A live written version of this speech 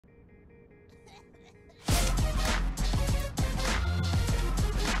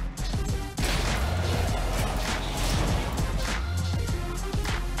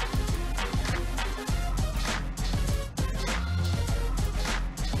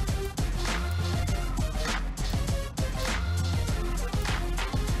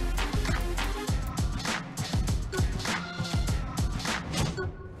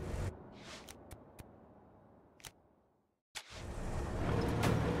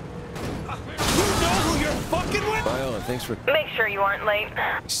Viola, thanks for... Make sure you aren't late.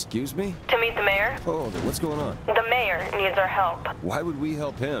 Excuse me? To meet the mayor? Hold it, what's going on? The mayor needs our help. Why would we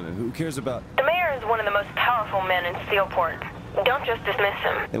help him? And who cares about... The mayor is one of the most powerful men in Steelport. Don't just dismiss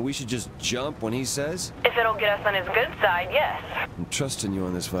him. And we should just jump when he says? If it'll get us on his good side, yes. I'm trusting you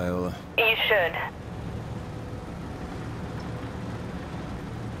on this, Viola. You should.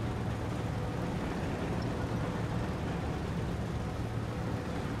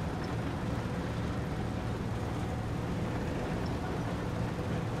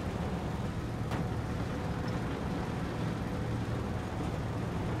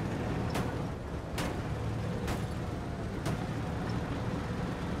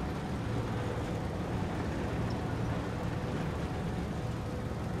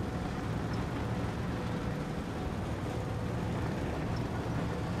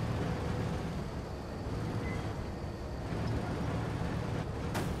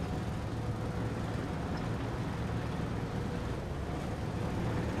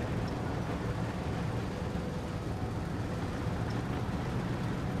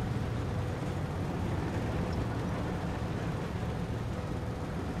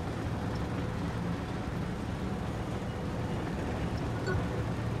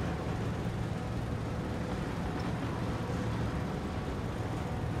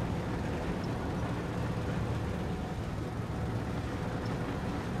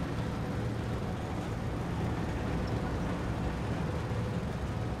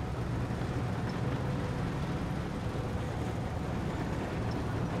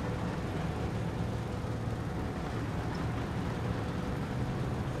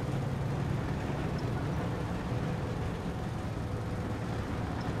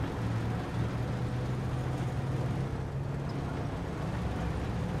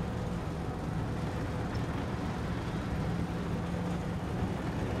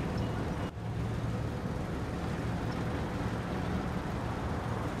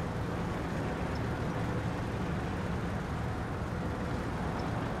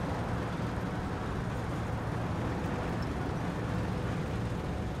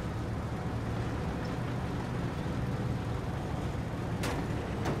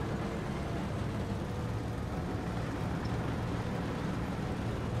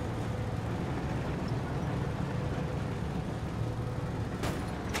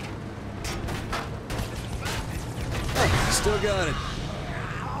 Still got it.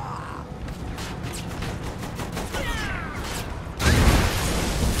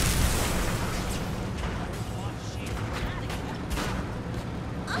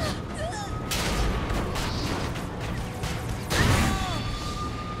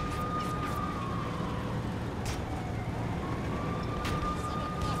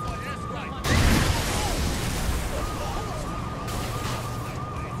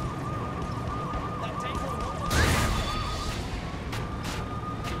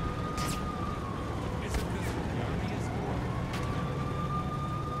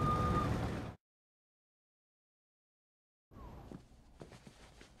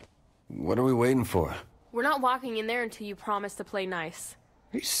 What are we waiting for? We're not walking in there until you promise to play nice.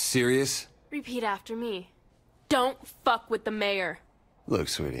 Are you serious? Repeat after me. Don't fuck with the mayor. Look,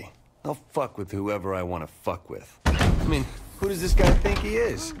 sweetie, I'll fuck with whoever I want to fuck with. I mean, who does this guy think he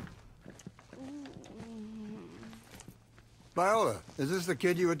is? Viola, is this the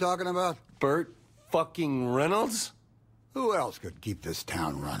kid you were talking about? Burt fucking Reynolds? Who else could keep this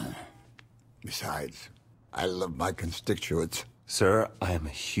town running? Besides, I love my constituents. Sir, I am a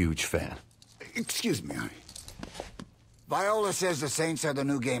huge fan. Excuse me, honey. Viola says the Saints are the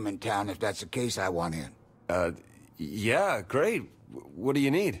new game in town. If that's the case, I want in. Yeah, great. What do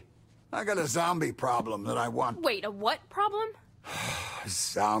you need? I got a zombie problem that I want. Wait, a what problem?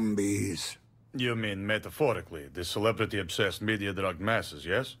 Zombies. You mean metaphorically, the celebrity-obsessed media-drugged masses,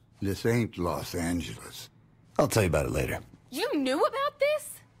 yes? This ain't Los Angeles. I'll tell you about it later. You knew about this?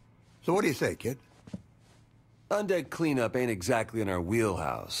 So what do you say, kid? Undead cleanup ain't exactly in our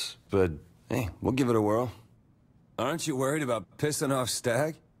wheelhouse, but hey, we'll give it a whirl. Aren't you worried about pissing off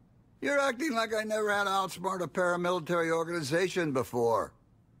Stag? You're acting like I never had to outsmart a paramilitary organization before.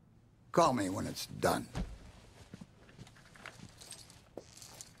 Call me when it's done.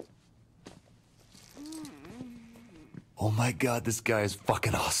 Oh my god, this guy is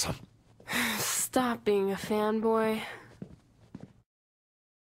fucking awesome. Stop being a fanboy.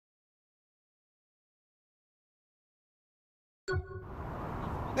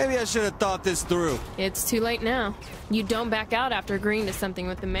 Maybe I should have thought this through. It's too late now. You don't back out after agreeing to something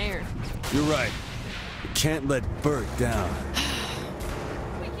with the mayor. You're right. We can't let Burt down.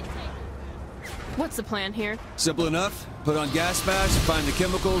 What's the plan here? Simple enough. Put on gas masks, find the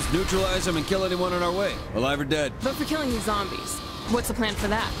chemicals, neutralize them, and kill anyone on our way, alive or dead. But for killing these zombies, what's the plan for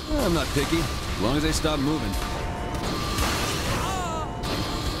that? I'm not picky, as long as they stop moving.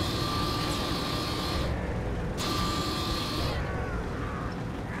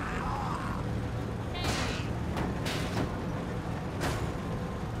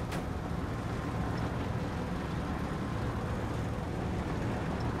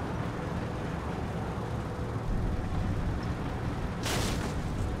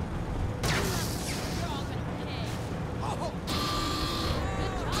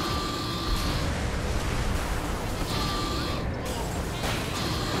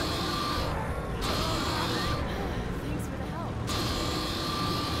 Thanks for the help.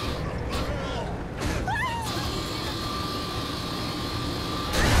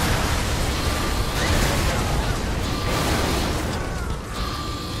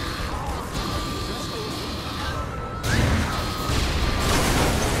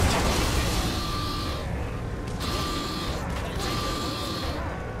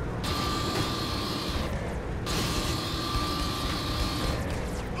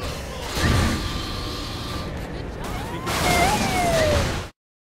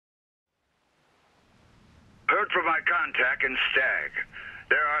 Heard from my contact in Stag.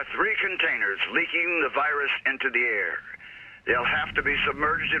 There are 3 containers leaking the virus into the air. They'll have to be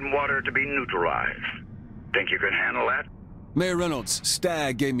submerged in water to be neutralized. Think you can handle that? Mayor Reynolds,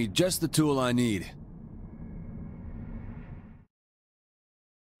 Stag gave me just the tool I need.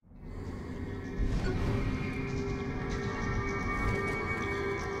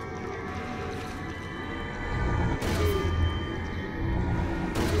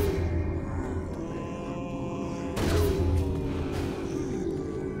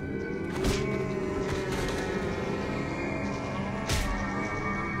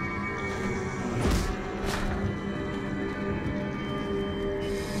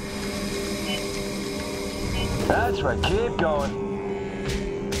 That's right, keep going.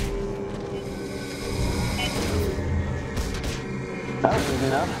 That was easy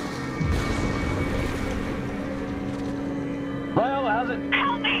enough. Well, how's it?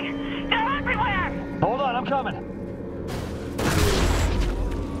 Help me! They're everywhere! Hold on, I'm coming.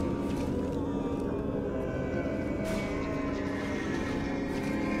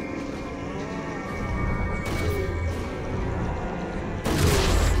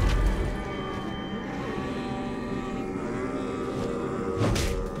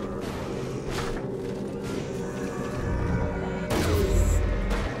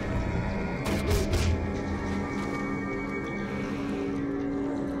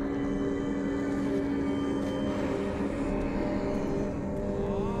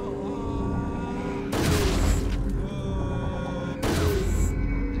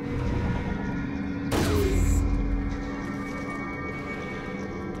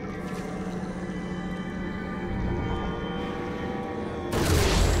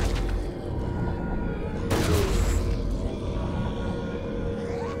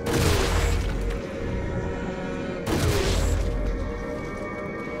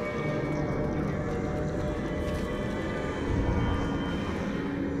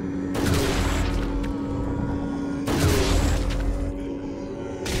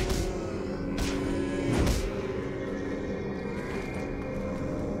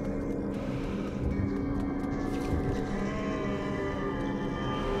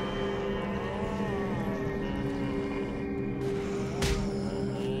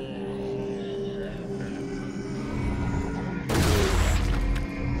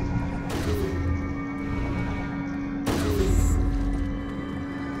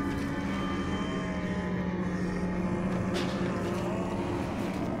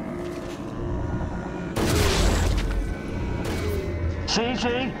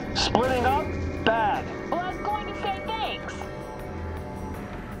 CG, splitting up, bad. Well, I was going to say thanks.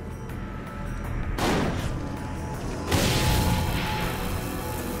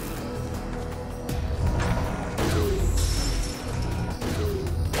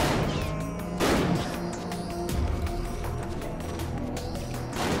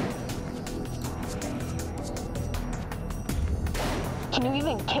 Can you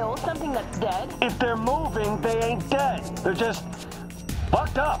even kill something that's dead? If they're moving, they ain't dead. They're just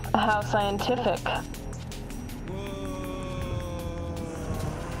fucked up. How scientific.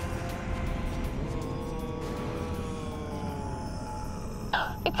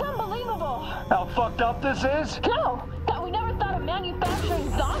 It's unbelievable. How fucked up this is? No, that we never thought of manufacturing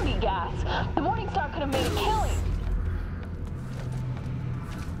zombie gas. The Morningstar could have made a killing.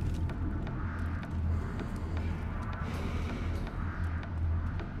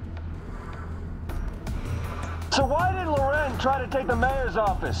 So why did Loren try to take the mayor's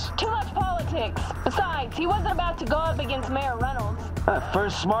office? Too much politics. Besides, he wasn't about to go up against Mayor Reynolds.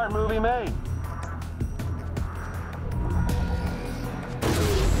 First smart move he made.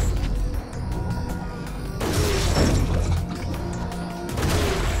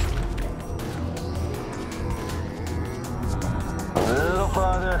 A little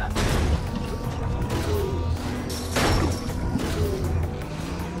farther.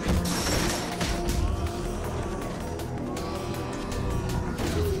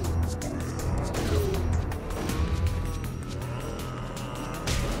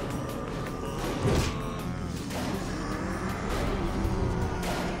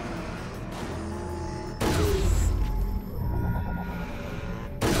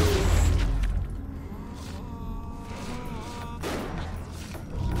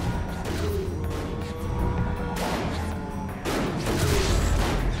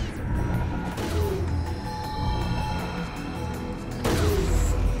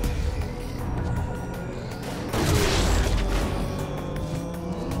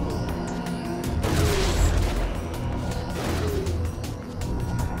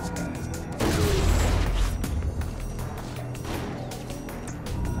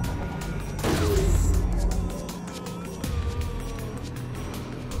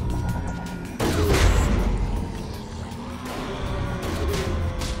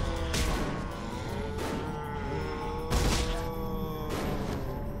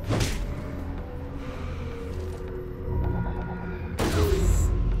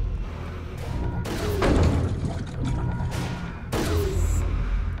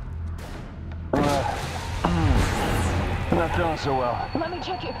 Not feeling so well. Let me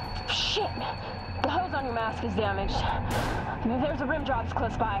check it. Shit! The hose on your mask is damaged. There's a rim drops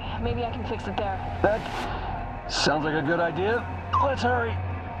close by. Maybe I can fix it there. That sounds like a good idea. Let's hurry.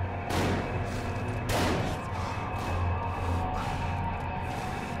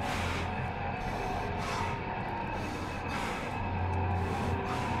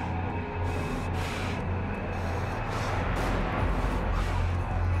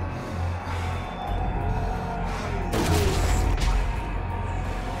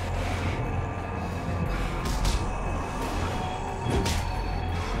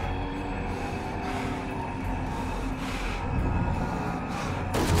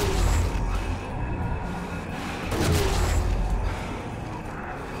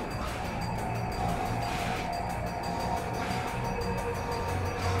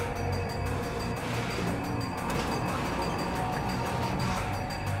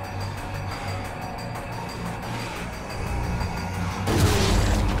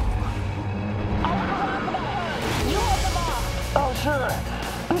 Sure.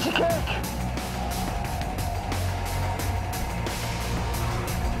 Piece of cake.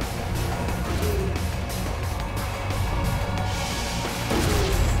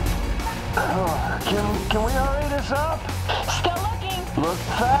 Can we hurry this up? Still looking. Look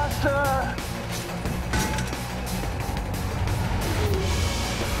faster.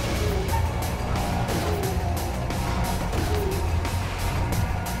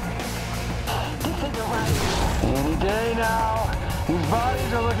 This isn't right. Any day now. These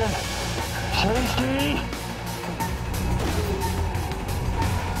bodies are looking tasty.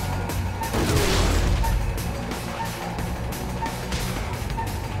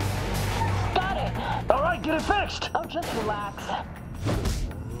 Got it. All right, get it fixed. Oh, just relax.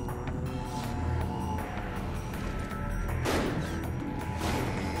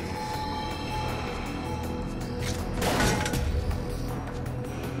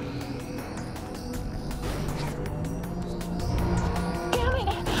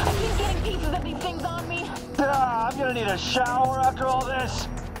 I'm gonna need a shower after all this.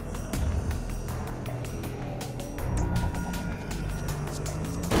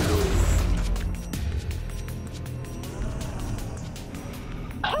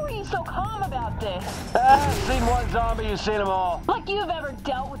 How are you so calm about this? I've seen one zombie, you've seen them all. Like you've ever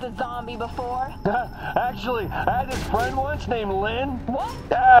dealt with a zombie before? Actually, I had this friend once named Lynn. What?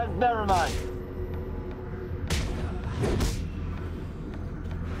 Never mind.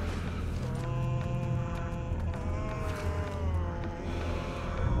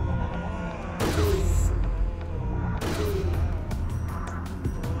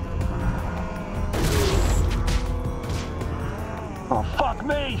 Oh, fuck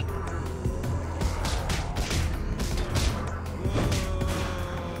me!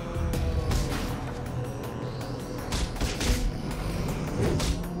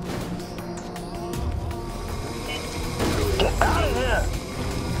 Get out of here!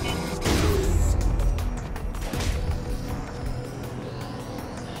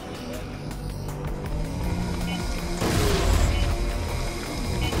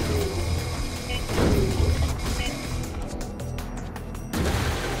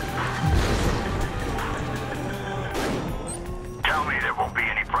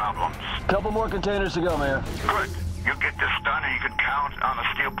 Couple more containers to go, Mayor. Good. You get this done and you can count on the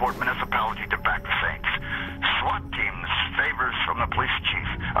Steelport municipality to back the Saints. SWAT teams, favors from the police chief,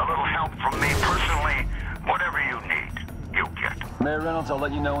 a little help from me personally, whatever you need, you get. Mayor Reynolds, I'll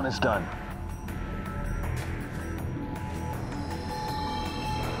let you know when it's done.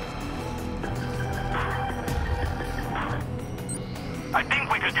 I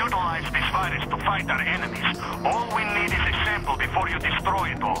think we could utilize this virus to fight our enemies. All we need is a sample before you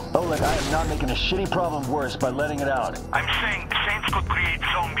destroy it all. Oh, look, I am not making a shitty problem worse by letting it out. I'm saying the Saints could create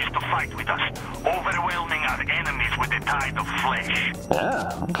zombies to fight with us, overwhelming our enemies with a tide of flesh.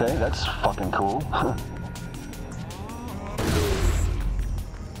 Yeah, okay, that's fucking cool.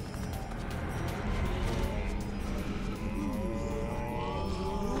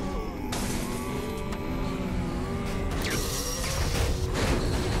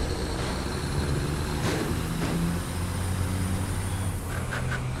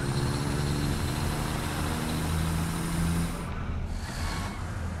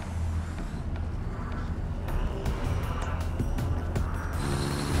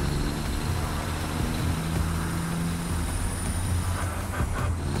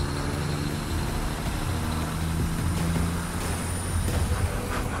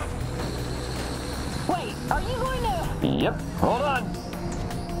 Wait, are you going to... Yep, hold on.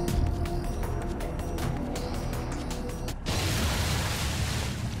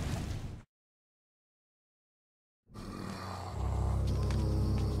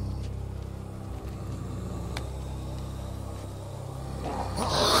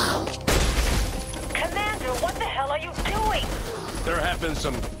 Commander, what the hell are you doing? There have been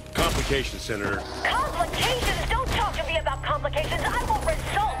some complications, Senator. Complications? Don't talk to me about complications. I want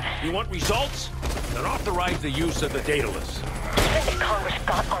results. You want results? Then authorize the use of the data list. Even if Congress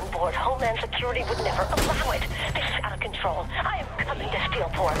got on board, Homeland Security would never allow it. This is out of control. I am coming to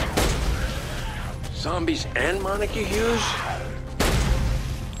Steelport. Zombies and Monica Hughes?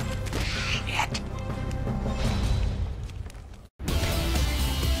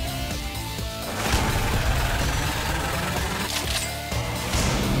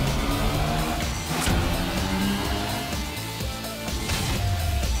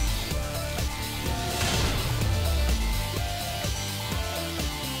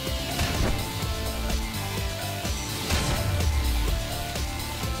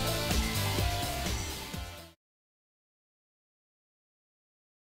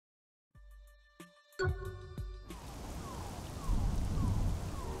 You